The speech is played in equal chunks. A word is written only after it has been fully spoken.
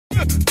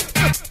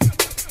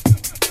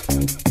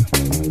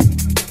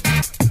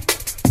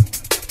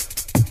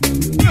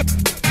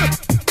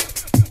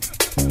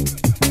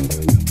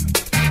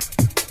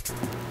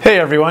Hey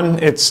everyone,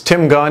 it's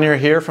Tim Gagnon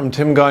here from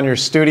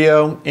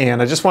gagnonstudio,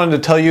 and I just wanted to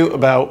tell you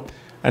about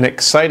an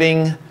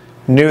exciting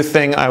new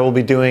thing I will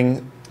be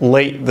doing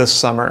late this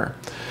summer.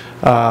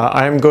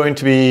 I'm going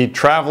to be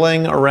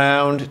traveling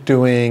around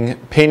doing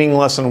painting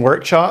lesson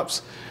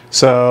workshops.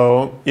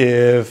 So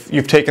if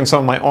you've taken some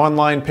of my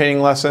online painting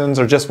lessons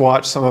or just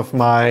watched some of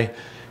my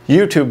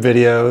YouTube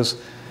videos,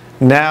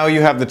 now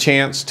you have the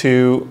chance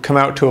to come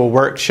out to a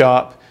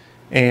workshop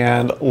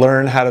and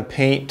learn how to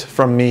paint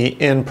from me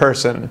in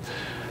person.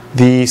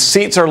 The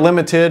seats are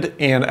limited,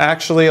 and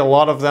actually a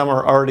lot of them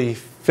are already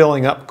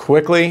filling up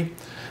quickly.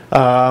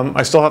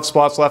 I still have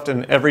spots left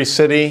in every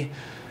city.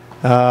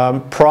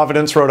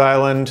 Providence, Rhode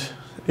Island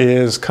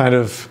is kind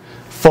of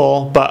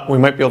full, but we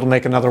might be able to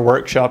make another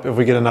workshop if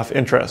we get enough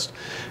interest.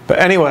 But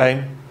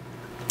anyway,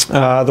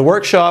 the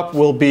workshop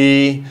will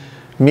be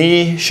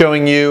me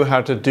showing you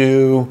how to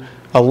do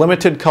a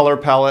limited color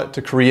palette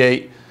to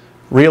create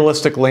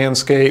realistic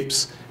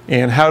landscapes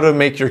and how to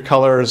make your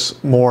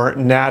colors more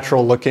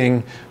natural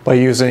looking by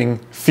using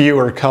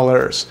fewer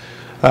colors.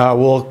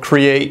 We'll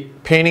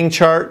create painting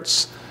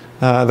charts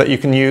that you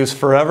can use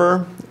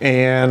forever,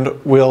 and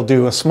we'll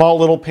do a small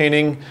little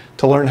painting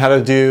to learn how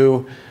to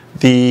do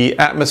the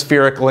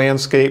atmospheric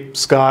landscape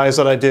skies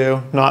that I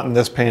do, not in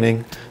this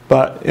painting,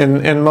 but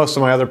in most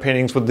of my other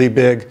paintings with the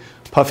big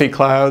puffy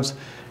clouds.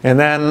 And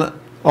then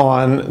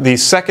on the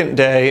second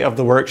day of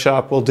the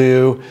workshop, we'll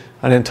do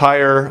an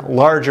entire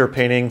larger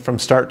painting from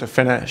start to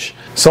finish.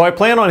 So I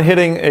plan on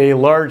hitting a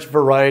large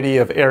variety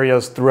of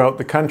areas throughout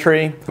the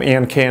country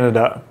and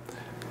Canada.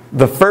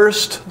 The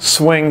first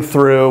swing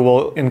through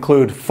will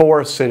include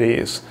 4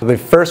 cities. The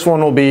first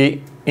one will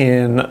be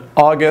in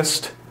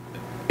August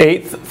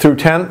 8th through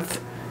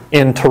 10th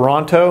in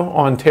Toronto,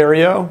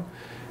 Ontario,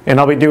 and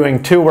I'll be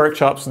doing 2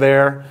 workshops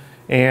there,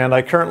 and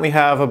I currently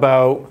have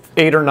about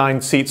 8 or 9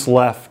 seats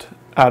left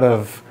out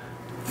of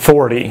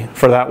 40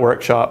 for that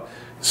workshop.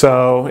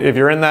 So if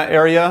you're in that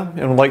area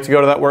and would like to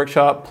go to that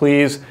workshop,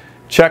 please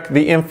check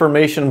the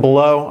information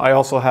below. I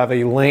also have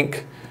a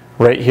link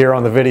right here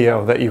on the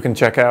video that you can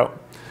check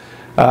out.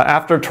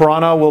 After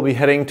Toronto, we'll be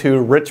heading to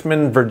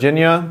Richmond,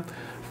 Virginia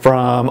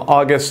from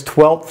August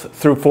 12th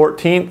through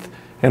 14th,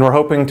 and we're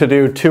hoping to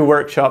do 2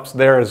 workshops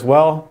there as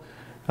well.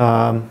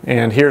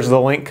 And here's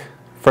the link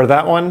for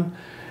that one,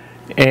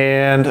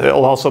 and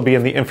it'll also be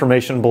in the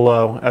information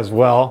below as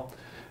well.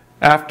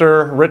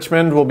 After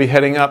Richmond, we'll be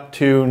heading up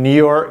to New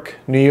York,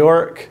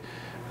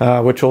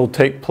 which will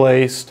take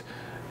place,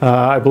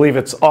 I believe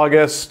it's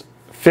August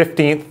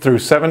 15th through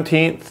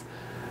 17th,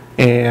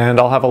 and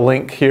I'll have a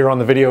link here on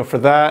the video for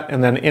that,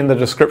 and then in the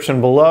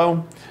description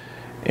below.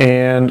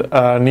 And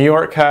New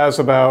York has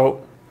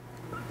about,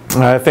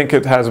 I think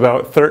it has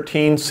about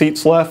 13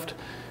 seats left,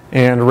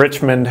 and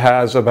Richmond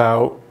has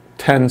about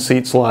 10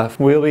 seats left.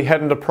 We'll be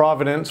heading to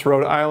Providence,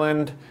 Rhode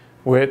Island,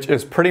 which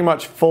is pretty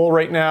much full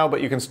right now,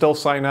 but you can still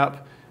sign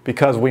up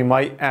because we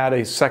might add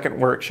a second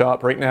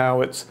workshop. Right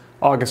now it's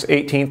August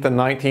 18th and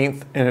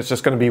 19th, and it's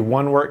just going to be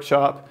 1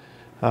 workshop.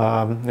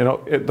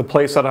 The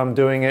place that I'm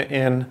doing it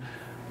in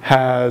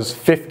has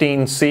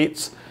 15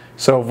 seats,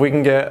 so if we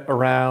can get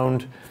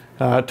around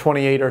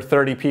 28 or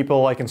 30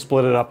 people, I can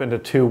split it up into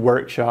 2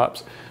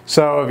 workshops.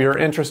 So if you're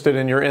interested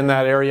and you're in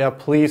that area,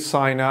 please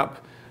sign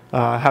up.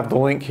 Have the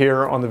link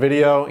here on the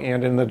video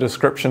and in the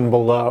description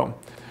below.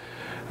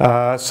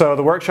 So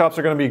the workshops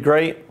are going to be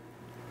great.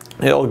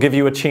 It'll give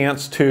you a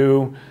chance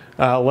to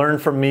learn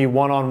from me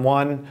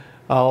one-on-one.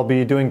 I'll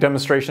be doing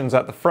demonstrations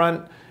at the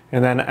front,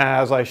 and then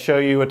as I show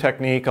you a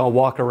technique, I'll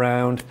walk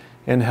around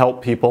and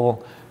help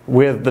people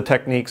with the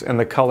techniques and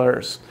the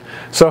colors.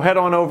 So head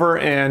on over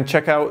and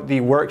check out the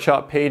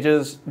workshop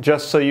pages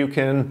just so you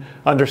can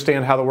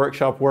understand how the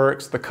workshop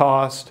works, the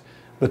cost,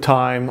 the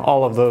time,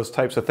 all of those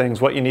types of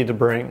things, what you need to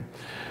bring.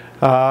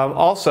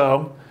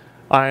 Also,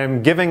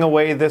 I'm giving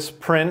away this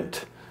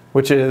print,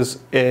 which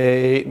is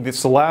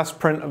it's the last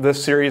print of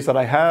this series that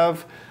I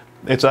have.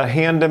 It's a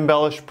hand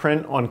embellished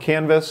print on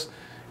canvas.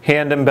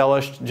 Hand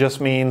embellished just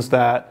means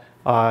that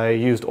I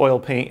used oil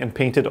paint and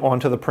painted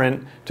onto the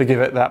print to give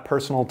it that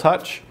personal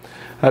touch.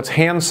 That's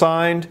hand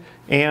signed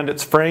and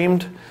it's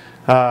framed.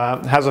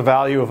 Has a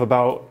value of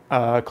about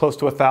close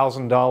to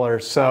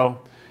 $1,000.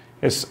 So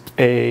it's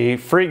a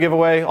free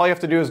giveaway. All you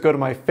have to do is go to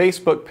my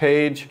Facebook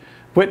page,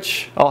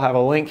 which I'll have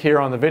a link here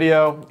on the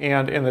video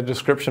and in the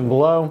description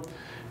below.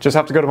 Just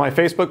have to go to my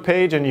Facebook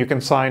page and you can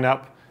sign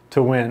up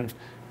to win.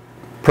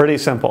 Pretty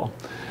simple.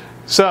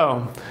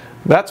 So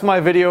that's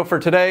my video for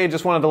today.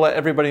 Just wanted to let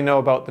everybody know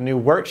about the new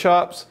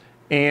workshops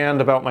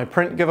and about my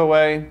print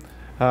giveaway.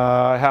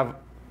 I have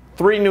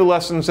 3 new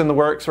lessons in the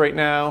works right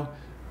now.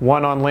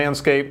 1 on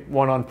landscape,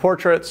 1 on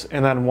portraits,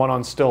 and then 1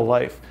 on still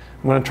life.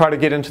 I'm going to try to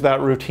get into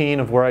that routine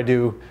of where I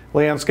do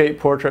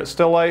landscape, portrait,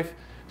 still life,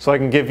 so I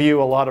can give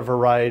you a lot of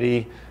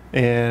variety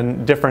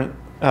in different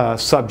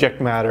subject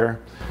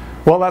matter.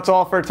 Well, that's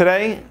all for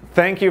today.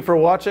 Thank you for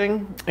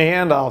watching,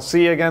 and I'll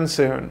see you again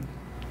soon.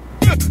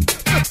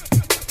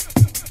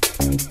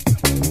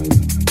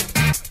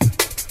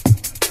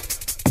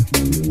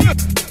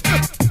 Yeah.